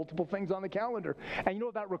going to put multiple things on the calendar. And you know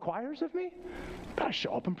what that requires of me? I've got to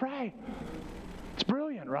show up and pray. It's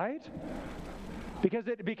brilliant, right? Because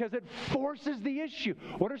it forces the issue.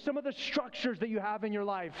 What are some of the structures that you have in your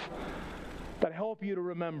life that help you to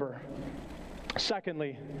remember?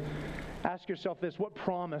 Secondly, ask yourself this: what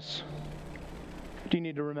promise do you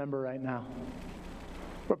need to remember right now?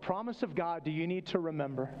 What promise of God do you need to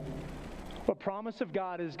remember? What promise of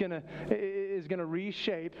God is going to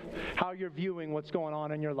reshape how you're viewing what's going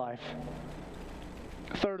on in your life?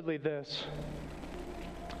 Thirdly, this: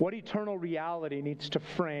 what eternal reality needs to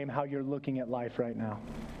frame how you're looking at life right now?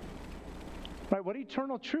 Right? What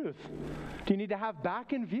eternal truth do you need to have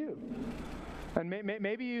back in view? And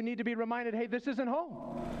maybe you need to be reminded, hey, this isn't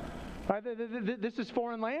home. Right? This is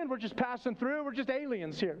foreign land. We're just passing through. We're just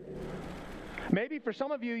aliens here. Maybe for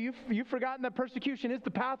some of you, you've forgotten that persecution is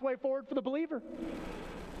the pathway forward for the believer.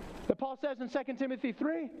 That Paul says in 2 Timothy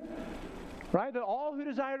 3, right? That all who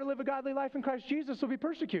desire to live a godly life in Christ Jesus will be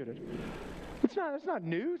persecuted. It's not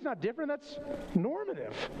new. It's not different. That's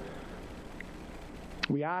normative.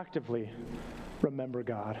 We actively remember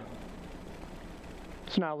God.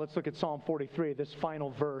 So now let's look at Psalm 43, this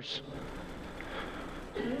final verse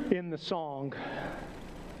in the song.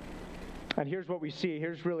 And here's what we see.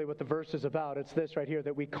 Here's really what the verse is about. It's this right here,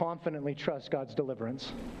 that we confidently trust God's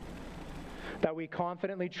deliverance. That we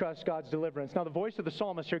confidently trust God's deliverance. Now, the voice of the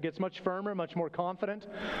psalmist here gets much firmer, much more confident,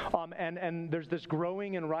 and there's this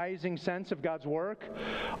growing and rising sense of God's work.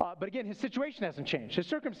 But again, his situation hasn't changed. His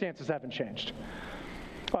circumstances haven't changed.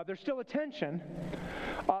 There's still a tension,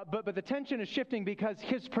 but the tension is shifting because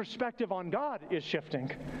his perspective on God is shifting.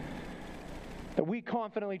 That we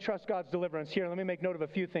confidently trust God's deliverance. Here, let me make note of a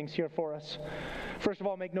few things here for us. First of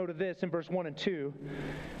all, make note of this in verse 1 and 2,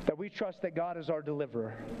 that we trust that God is our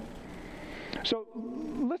deliverer. So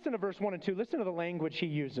listen to verse 1 and 2. Listen to the language he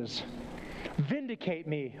uses. Vindicate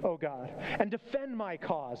me, O God, and defend my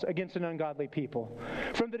cause against an ungodly people.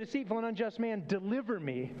 From the deceitful and unjust man, deliver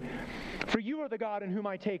me. For you are the God in whom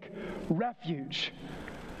I take refuge.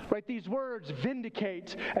 Right? These words,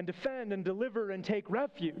 vindicate and defend and deliver and take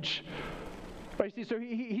refuge. Right? See, so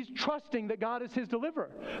he's trusting that God is his deliverer.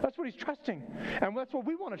 That's what he's trusting. And that's what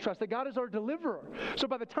we want to trust, that God is our deliverer. So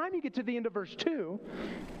by the time you get to the end of verse 2,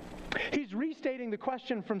 he's restating the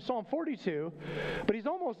question from Psalm 42, but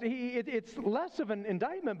it's less of an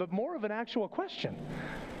indictment, but more of an actual question.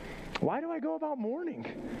 Why do I go about mourning?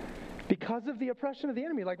 Because of the oppression of the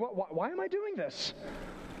enemy. Like, why am I doing this?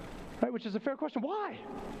 Right? Which is a fair question. Why?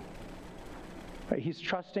 He's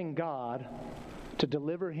trusting God to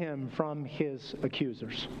deliver him from his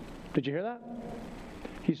accusers. Did you hear that?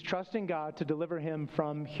 He's trusting God to deliver him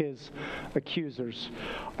from his accusers.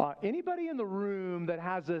 Anybody in the room that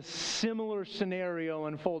has a similar scenario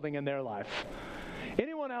unfolding in their life?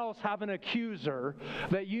 Anyone else have an accuser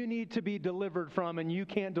that you need to be delivered from and you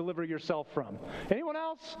can't deliver yourself from? Anyone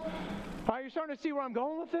else? Are you starting to see where I'm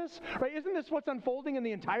going with this? Right? Isn't this what's unfolding in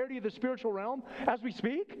the entirety of the spiritual realm as we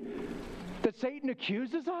speak? That Satan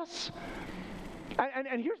accuses us?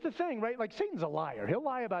 And here's the thing, right? Like, Satan's a liar. He'll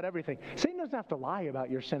lie about everything. Satan doesn't have to lie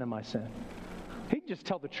about your sin and my sin. He can just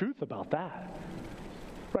tell the truth about that.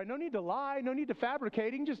 Right? No need to lie, no need to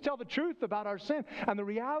fabricate. He can just tell the truth about our sin. And the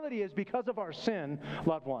reality is, because of our sin,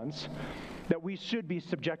 loved ones, that we should be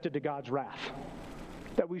subjected to God's wrath.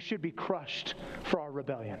 That we should be crushed for our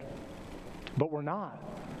rebellion. But we're not.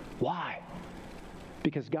 Why?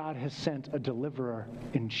 Because God has sent a deliverer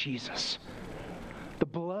in Jesus. The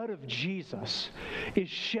blood of Jesus is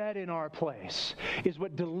shed in our place, is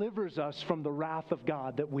what delivers us from the wrath of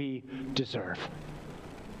God that we deserve.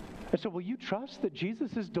 And so will you trust that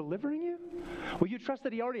Jesus is delivering you? Will you trust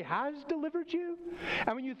that he already has delivered you?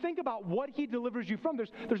 And when you think about what he delivers you from,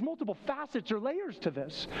 there's multiple facets or layers to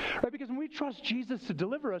this. Right? Because when we trust Jesus to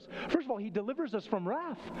deliver us, first of all, he delivers us from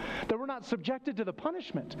wrath. That we're not subjected to the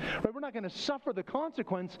punishment. Right? We're not going to suffer the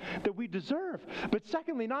consequence that we deserve. But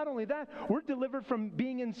secondly, not only that, we're delivered from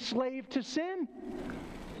being enslaved to sin.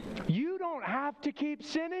 You don't have to keep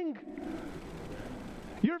sinning.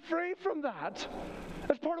 You're free from that.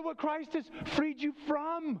 That's part of what Christ has freed you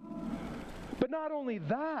from. But not only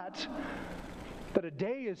that, that a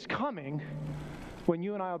day is coming when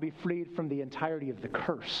you and I will be freed from the entirety of the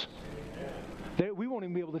curse. That we won't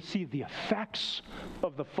even be able to see the effects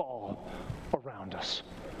of the fall around us.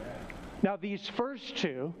 Now, these first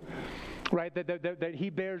two, right, that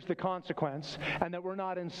he bears the consequence and that we're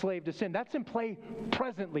not enslaved to sin, that's in play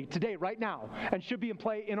presently, today, right now, and should be in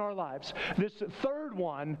play in our lives. This third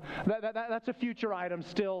one, that's a future item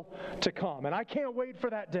still to come. And I can't wait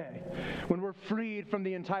for that day when we're freed from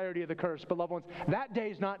the entirety of the curse. But loved ones, that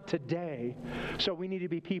day is not today. So we need to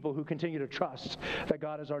be people who continue to trust that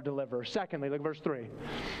God is our deliverer. Secondly, look at verse 3.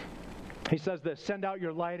 He says this, send out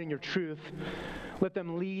your light and your truth. Let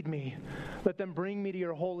them lead me. Let them bring me to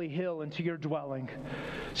your holy hill and to your dwelling.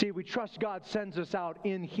 See, we trust God sends us out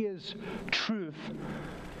in his truth.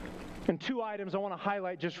 And two items I want to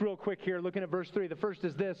highlight just real quick here, looking at verse 3. The first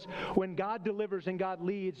is this: when God delivers and God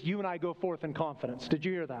leads, you and I go forth in confidence. Did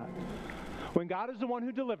you hear that? When God is the one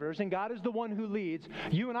who delivers and God is the one who leads,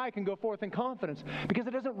 you and I can go forth in confidence because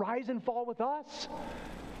it doesn't rise and fall with us.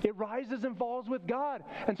 It rises and falls with God.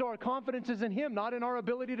 And so our confidence is in him, not in our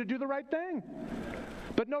ability to do the right thing.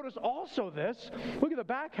 But notice also this. Look at the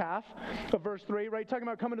back half of verse 3, right? Talking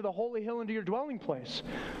about coming to the holy hill, into your dwelling place.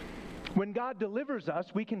 When God delivers us,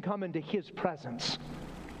 we can come into his presence.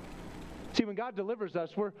 See, when God delivers us,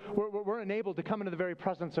 we're enabled to come into the very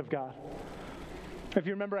presence of God. If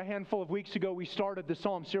you remember, a handful of weeks ago, we started the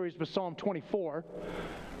Psalm series with Psalm 24.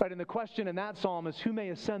 Right, and the question in that psalm is, who may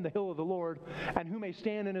ascend the hill of the Lord and who may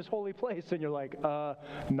stand in his holy place? And you're like,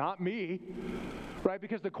 not me. Right,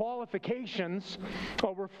 because the qualifications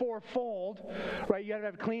were fourfold. Right, you got to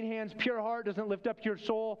have clean hands, pure heart, doesn't lift up your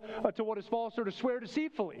soul to what is false, or to swear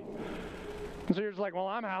deceitfully. And so you're just like, well,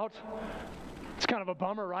 I'm out. It's kind of a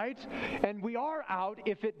bummer, right? And we are out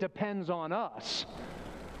if it depends on us.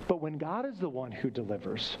 But when God is the one who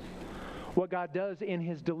delivers, what God does in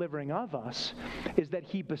his delivering of us is that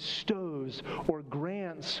he bestows or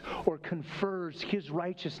grants or confers his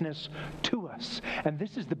righteousness to us. And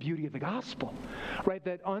this is the beauty of the gospel, right?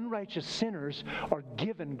 That unrighteous sinners are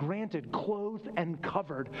given, granted, clothed, and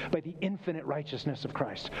covered by the infinite righteousness of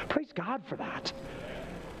Christ. Praise God for that.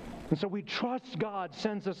 And so we trust God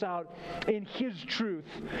sends us out in his truth,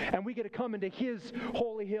 and we get to come into his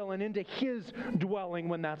holy hill and into his dwelling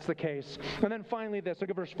when that's the case. And then finally this, look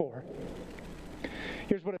at verse 4.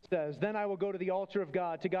 Here's what it says. Then I will go to the altar of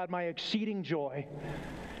God, to God my exceeding joy,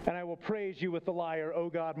 and I will praise you with the lyre, O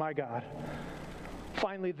God, my God.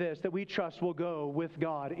 Finally this, that we trust will go with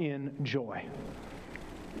God in joy.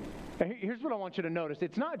 And here's what I want you to notice.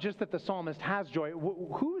 It's not just that the psalmist has joy.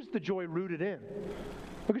 Who's the joy rooted in?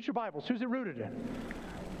 Look at your Bibles. Who's it rooted in?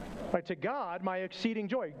 Right, to God, my exceeding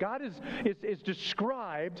joy. God is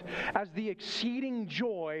described as the exceeding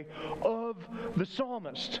joy of the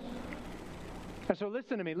psalmist. And so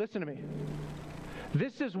listen to me.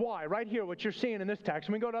 This is why, right here, what you're seeing in this text,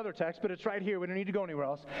 we can go to other texts, but it's right here. We don't need to go anywhere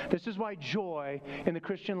else. This is why joy in the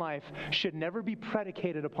Christian life should never be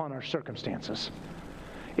predicated upon our circumstances.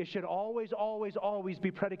 It should always, always, always be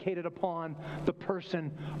predicated upon the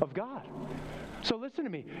person of God. So listen to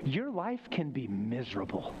me. Your life can be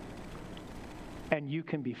miserable, and you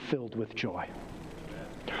can be filled with joy.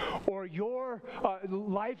 Or your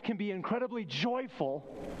life can be incredibly joyful,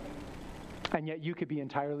 and yet you could be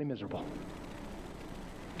entirely miserable.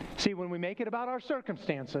 See, when we make it about our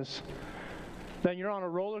circumstances, then you're on a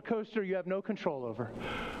roller coaster you have no control over.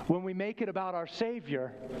 When we make it about our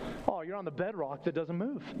Savior, you're on the bedrock that doesn't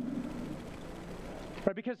move.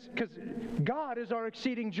 Right? Because God is our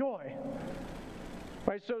exceeding joy.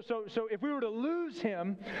 Right? So if we were to lose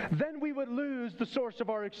Him, then we would lose the source of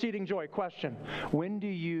our exceeding joy. Question: when do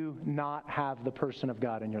you not have the person of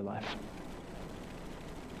God in your life?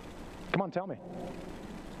 Come on, tell me.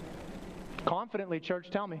 Confidently, church,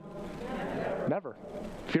 tell me. Never.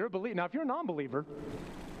 If you're a believer, now if you're a non-believer,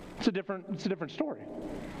 it's a different story.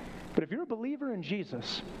 But if you're a believer in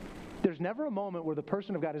Jesus, there's never a moment where the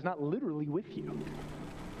person of God is not literally with you.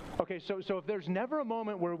 Okay, so if there's never a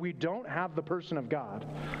moment where we don't have the person of God,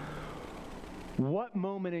 what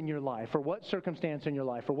moment in your life, or what circumstance in your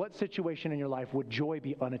life, or what situation in your life would joy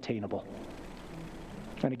be unattainable?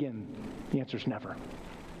 And again, the answer is never.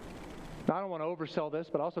 Now, I don't want to oversell this,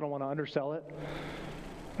 but I also don't want to undersell it.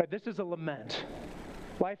 Right, this is a lament.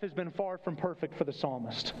 Life has been far from perfect for the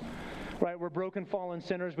psalmist. Right, we're broken, fallen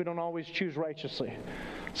sinners. We don't always choose righteously.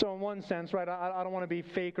 So in one sense, right, I don't want to be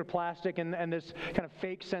fake or plastic and this kind of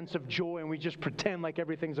fake sense of joy, and we just pretend like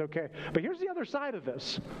everything's okay. But here's the other side of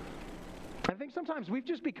this. I think sometimes we've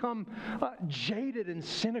just become jaded and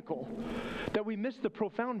cynical, that we miss the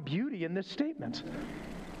profound beauty in this statement.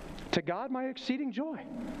 To God, my exceeding joy.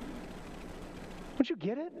 Don't you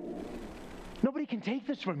get it? Nobody can take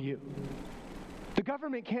this from you. The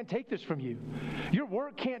government can't take this from you. Your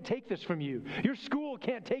work can't take this from you. Your school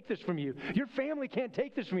can't take this from you. Your family can't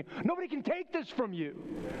take this from you. Nobody can take this from you.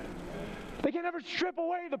 They can never strip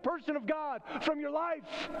away the person of God from your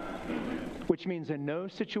life. Which means in no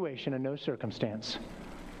situation and no circumstance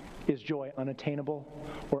is joy unattainable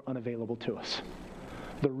or unavailable to us.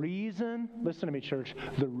 The reason, listen to me, church,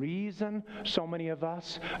 the reason so many of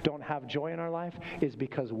us don't have joy in our life is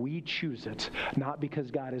because we choose it, not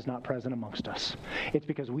because God is not present amongst us. It's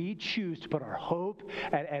because we choose to put our hope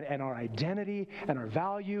and our identity and our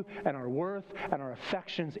value and our worth and our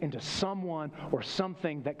affections into someone or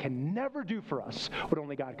something that can never do for us what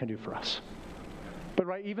only God can do for us. But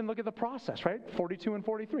right, even look at the process, right? 42 and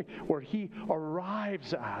 43, where he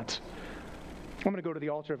arrives at, I'm going to go to the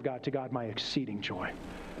altar of God, to God my exceeding joy.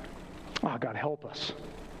 God help us.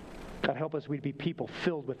 God help us, we'd be people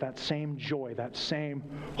filled with that same joy, that same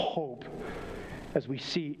hope as we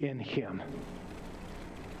see in Him.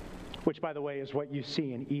 Which, by the way, is what you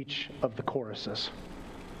see in each of the choruses.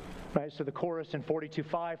 Right, so the chorus in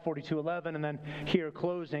 42:5, 42:11, and then here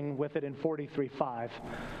closing with it in 43:5.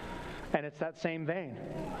 And it's that same vein.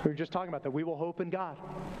 We were just talking about that. We will hope in God.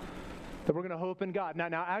 That we're going to hope in God.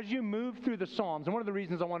 Now, as you move through the Psalms, and one of the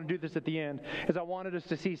reasons I want to do this at the end is I wanted us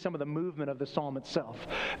to see some of the movement of the Psalm itself.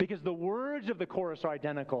 Because the words of the chorus are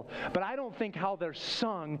identical, but I don't think how they're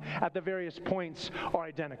sung at the various points are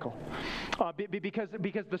identical. Because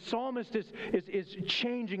the psalmist is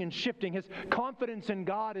changing and shifting. His confidence in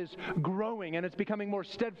God is growing, and it's becoming more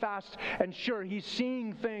steadfast and sure. He's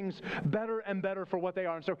seeing things better and better for what they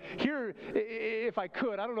are. And so here, if I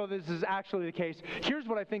could, I don't know if this is actually the case, here's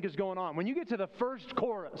what I think is going on. When you get to the first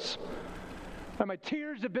chorus, and my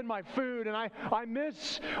tears have been my food, and I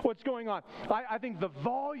miss what's going on. I think the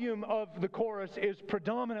volume of the chorus is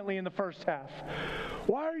predominantly in the first half.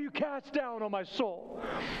 Why are you cast down, O my soul?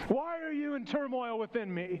 Why are you in turmoil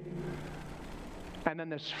within me? And then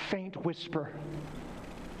this faint whisper,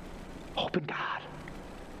 hope in God.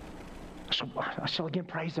 I shall again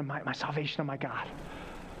praise Him, my salvation and my God.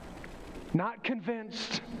 Not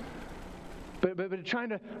convinced, but trying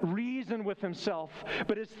to reason with himself.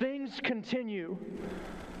 But as things continue,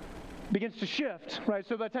 begins to shift, right?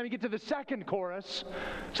 So by the time you get to the second chorus,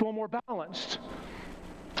 it's a little more balanced.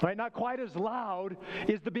 Right? Not quite as loud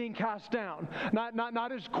is the being cast down.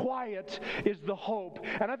 Not as quiet is the hope.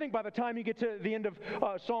 And I think by the time you get to the end of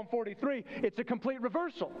Psalm 43, it's a complete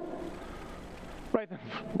reversal. Right?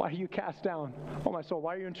 Why are you cast down? Oh, my soul,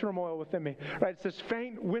 why are you in turmoil within me? Right? It's this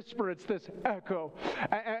faint whisper. It's this echo.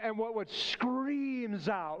 And what screams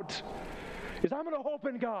out is, I'm going to hope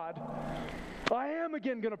in God. I am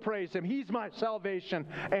again going to praise Him. He's my salvation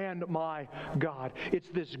and my God. It's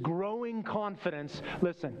this growing confidence,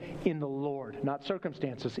 listen, in the Lord, not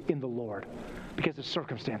circumstances, in the Lord. Because the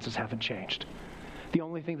circumstances haven't changed. The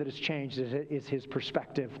only thing that has changed is His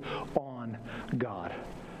perspective on God.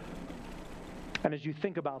 And as you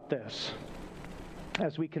think about this,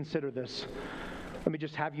 as we consider this, let me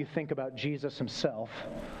just have you think about Jesus Himself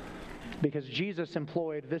because Jesus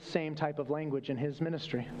employed this same type of language in his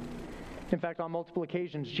ministry. In fact, on multiple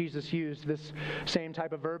occasions, Jesus used this same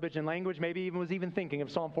type of verbiage and language, maybe even was even thinking of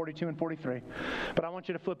Psalm 42 and 43. But I want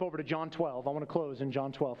you to flip over to John 12. I want to close in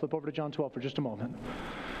John 12. Flip over to John 12 for just a moment,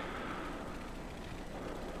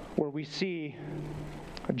 where we see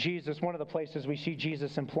Jesus, one of the places we see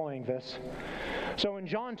Jesus employing this. So in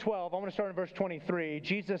John 12, I want to start in verse 23.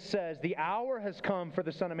 Jesus says, "The hour has come for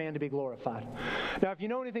the Son of Man to be glorified." Now, if you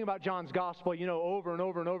know anything about John's gospel, you know over and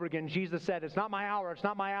over and over again, Jesus said, "It's not my hour, it's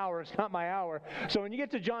not my hour, it's not my hour." So when you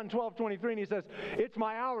get to John 12, 23, and he says, "It's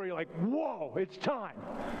my hour," you're like, whoa, it's time.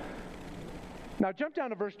 Now jump down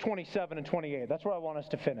to verse 27 and 28. That's where I want us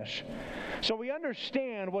to finish. So we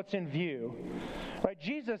understand what's in view. Right?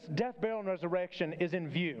 Jesus' death, burial, and resurrection is in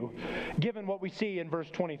view, given what we see in verse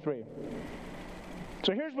 23.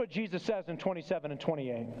 So here's what Jesus says in 27 and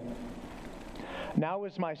 28. "Now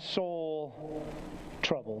is my soul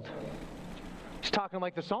troubled." He's talking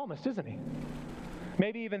like the psalmist, isn't he?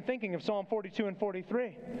 Maybe even thinking of Psalm 42 and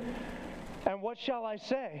 43. "And what shall I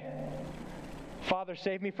say? Father,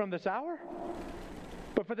 save me from this hour?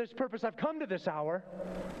 But for this purpose I've come to this hour.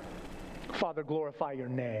 Father, glorify your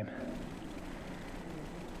name."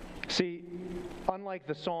 See, unlike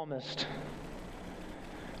the psalmist,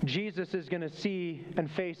 Jesus is going to see and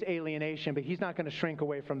face alienation, but he's not going to shrink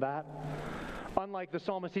away from that. Unlike the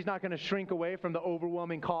psalmist, he's not going to shrink away from the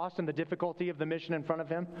overwhelming cost and the difficulty of the mission in front of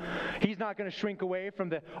him. He's not going to shrink away from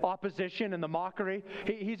the opposition and the mockery.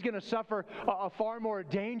 He's going to suffer a far more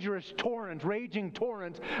dangerous torrent, raging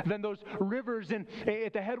torrent, than those rivers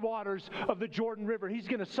at the headwaters of the Jordan River. He's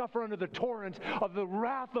going to suffer under the torrent of the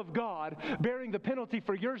wrath of God, bearing the penalty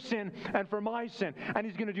for your sin and for my sin. And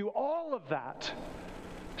he's going to do all of that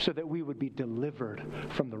so that we would be delivered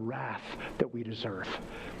from the wrath that we deserve.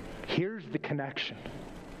 Here's the connection.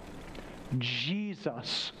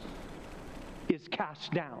 Jesus is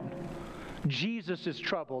cast down. Jesus is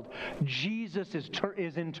troubled. Jesus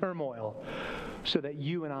is in turmoil so that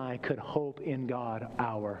you and I could hope in God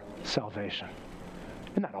our salvation.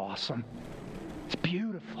 Isn't that awesome? It's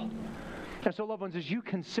beautiful. And so, loved ones, as you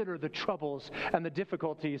consider the troubles and the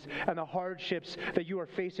difficulties and the hardships that you are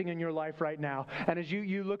facing in your life right now, and as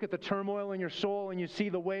you look at the turmoil in your soul and you see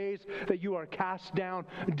the ways that you are cast down,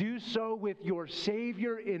 do so with your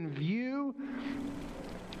Savior in view,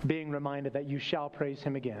 being reminded that you shall praise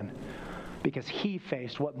Him again, because He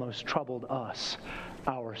faced what most troubled us,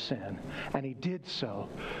 our sin. And He did so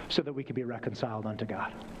that we could be reconciled unto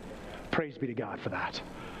God. Praise be to God for that.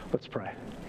 Let's pray.